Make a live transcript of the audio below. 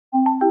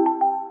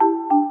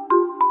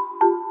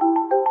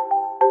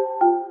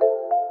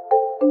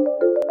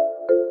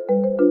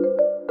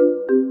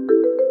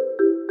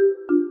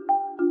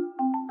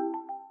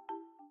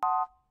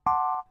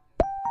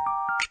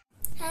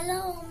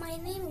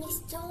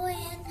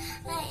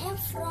I am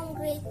from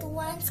grade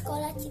 1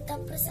 Sekolah Cita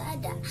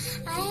Persada.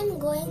 I am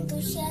going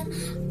to share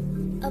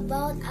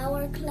about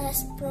our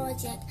class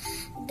project.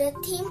 The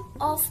theme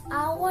of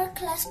our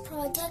class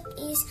project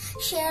is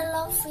share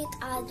love with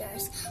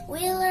others.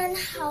 We learn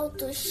how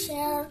to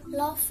share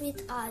love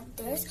with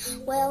others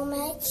while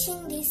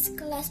making this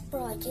class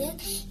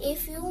project.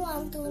 If you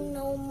want to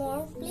know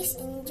more, please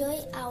enjoy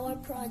our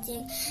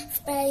project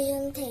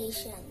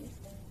presentation.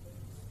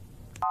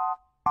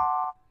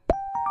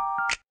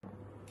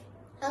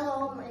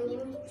 Hello, my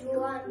name is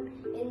Juan.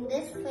 In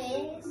this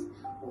phase,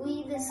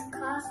 we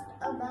discussed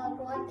about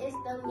what is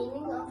the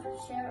meaning of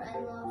share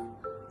and love.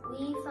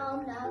 We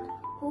found out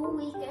who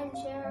we can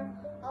share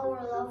our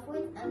love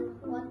with and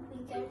what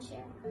we can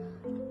share.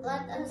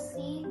 Let us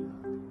see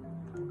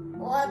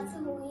what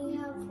we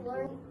have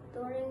learned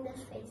during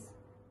this phase.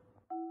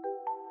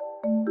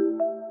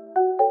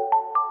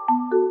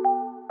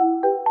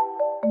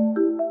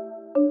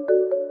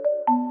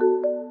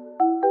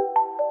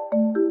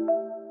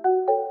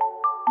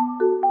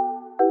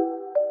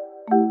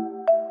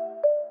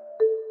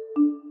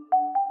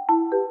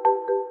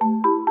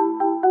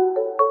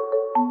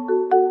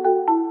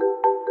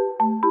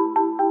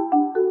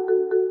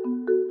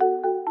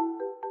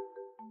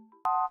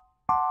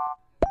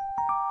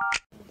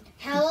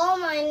 Hello,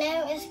 my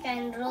name is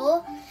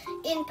Kendro.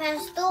 In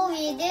past 2,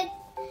 we did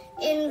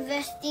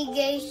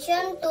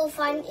investigation to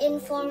find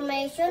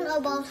information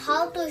about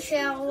how to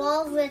share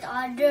love with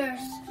others.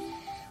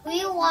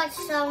 We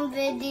watched some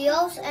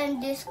videos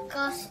and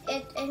discussed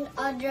it in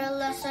other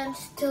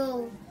lessons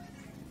too.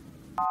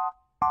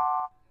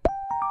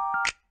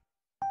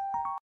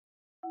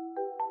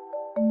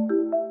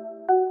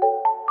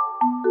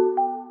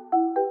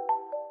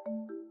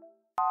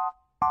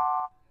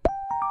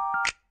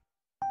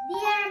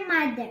 Dear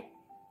Mother,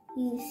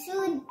 you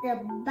sewed the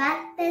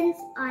buttons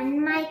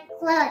on my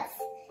clothes.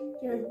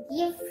 You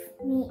give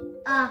me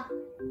a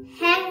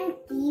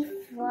hanky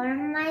for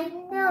my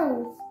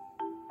nose.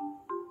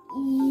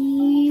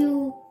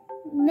 You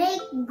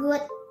make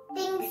good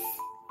things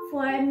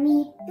for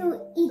me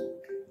to eat.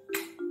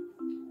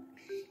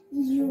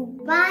 You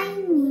buy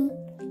me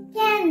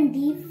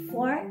candy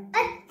for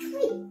a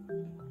treat.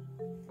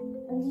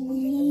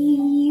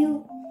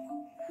 You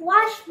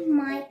wash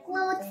my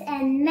clothes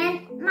and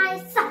mend my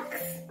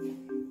socks.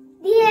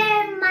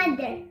 Dear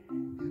Mother,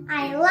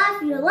 I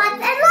love you lots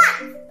and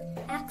lots.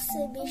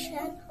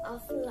 Exhibition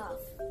of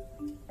Love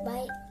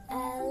by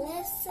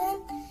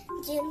Alison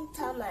Jean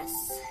Thomas.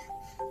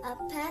 A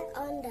pat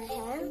on the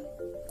hand,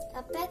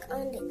 a peck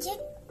on the cheek,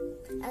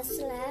 a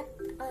slap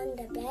on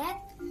the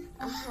back,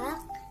 a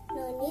hug,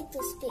 no need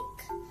to speak.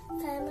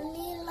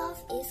 Family love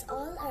is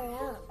all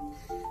around,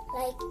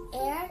 like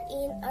air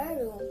in a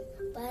room,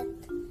 but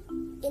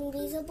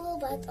invisible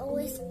but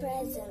always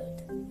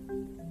present.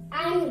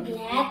 I'm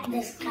glad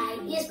the sky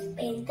is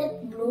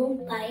painted blue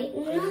by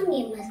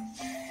Anonymous.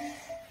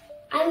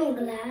 I'm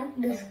glad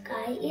the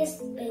sky is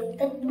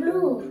painted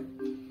blue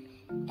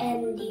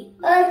and the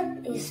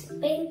earth is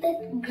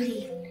painted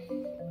green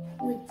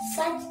with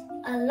such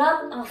a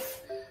lot of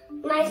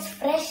nice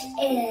fresh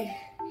air,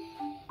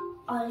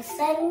 all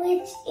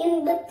sandwiched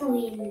in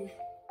between.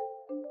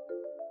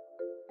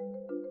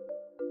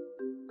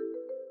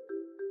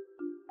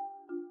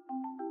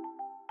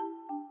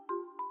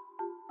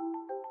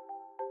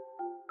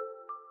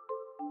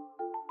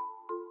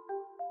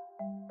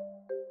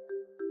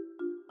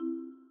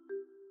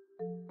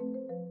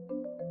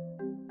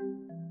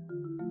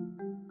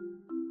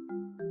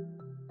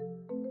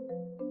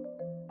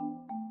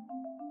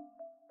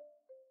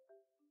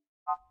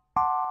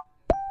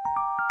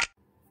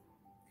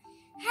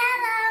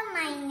 Hello,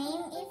 my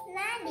name is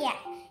Nadia.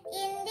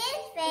 In this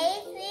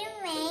phase, we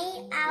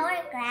made our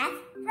class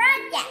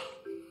project.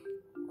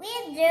 We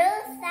drew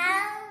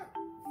some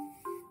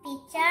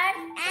pictures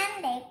and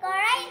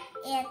decorate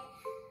it.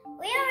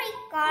 We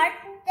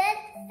recorded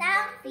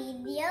some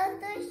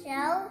videos to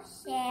show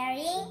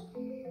sharing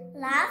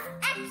love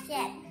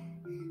action.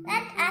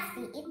 Let us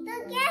see it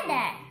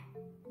together.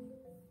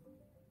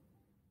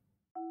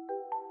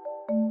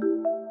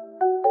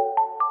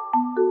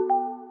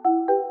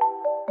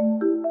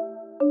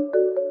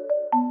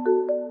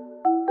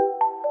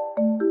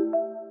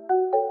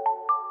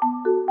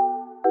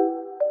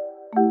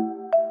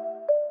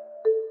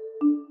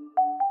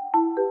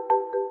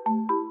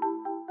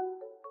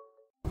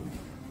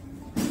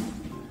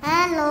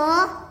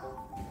 Hello,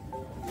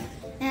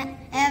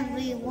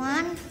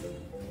 everyone.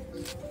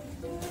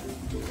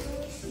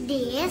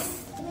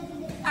 These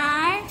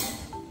are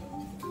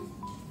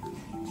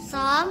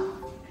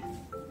some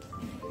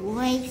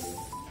ways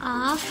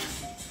of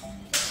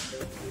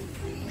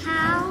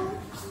how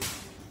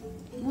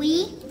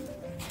we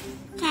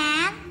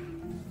can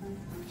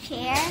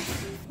share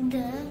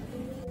the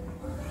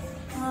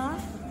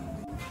love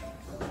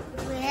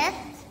with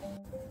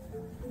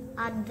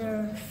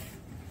others.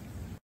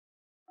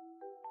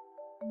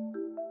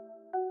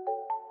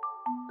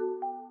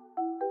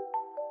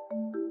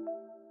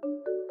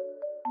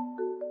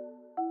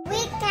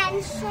 We can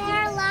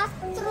share love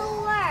through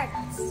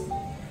words.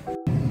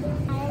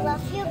 I love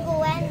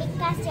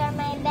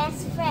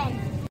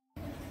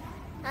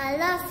I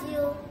love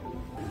you.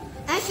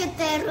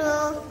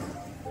 Ashiteru.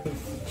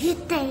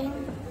 Hitain.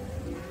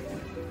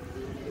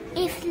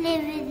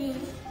 Iflividi.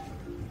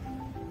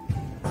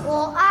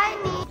 Oh,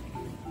 Ani.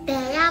 Te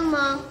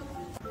amo.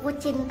 Aku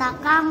cinta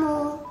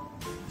kamu.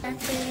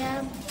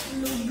 Saya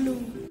blue.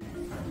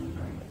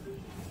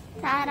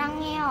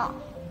 사랑해요.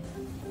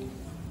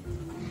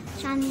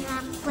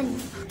 전화군.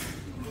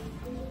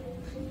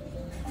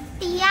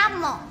 Ti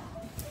amo.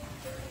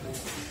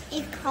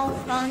 Ikaw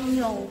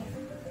kanyo.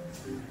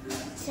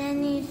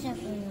 Seni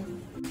sabihin.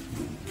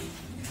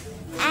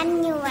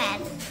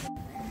 Annual.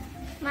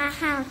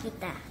 Mahal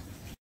kita.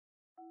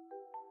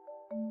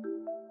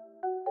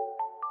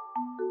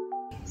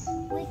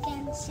 We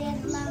can share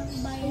love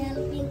by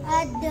helping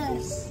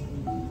others.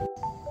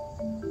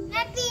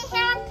 Happy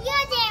help you,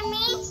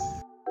 Jamie.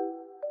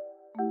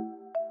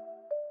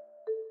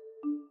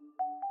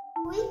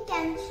 We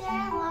can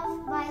share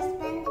love by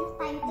spending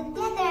time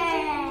together.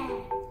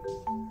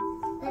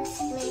 Let's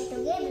play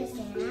together,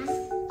 Sarah.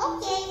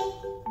 Okay.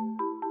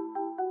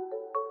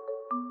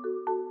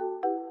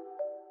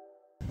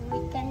 We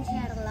can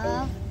share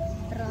love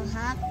through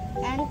hug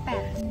and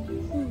pet.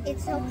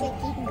 It's okay,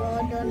 Kingo.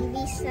 Don't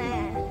be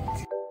sad.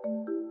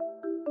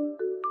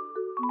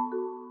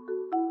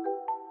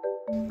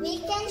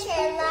 We can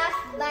share love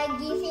by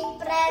giving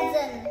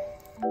presents.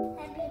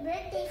 Happy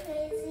birthday,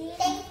 Crazy.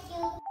 Thank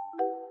you.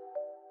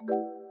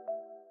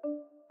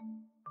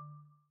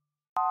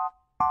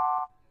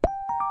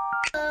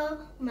 Hello,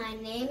 my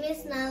name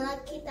is Nala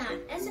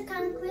Kitan. As a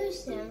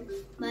conclusion,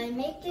 by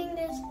making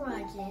this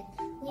project,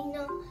 we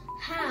know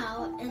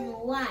how and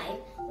why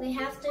we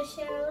have to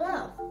share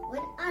love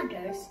with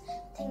others.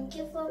 Thank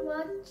you for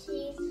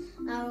watching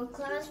our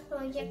class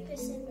project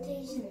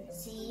presentation.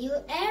 See you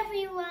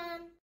everyone!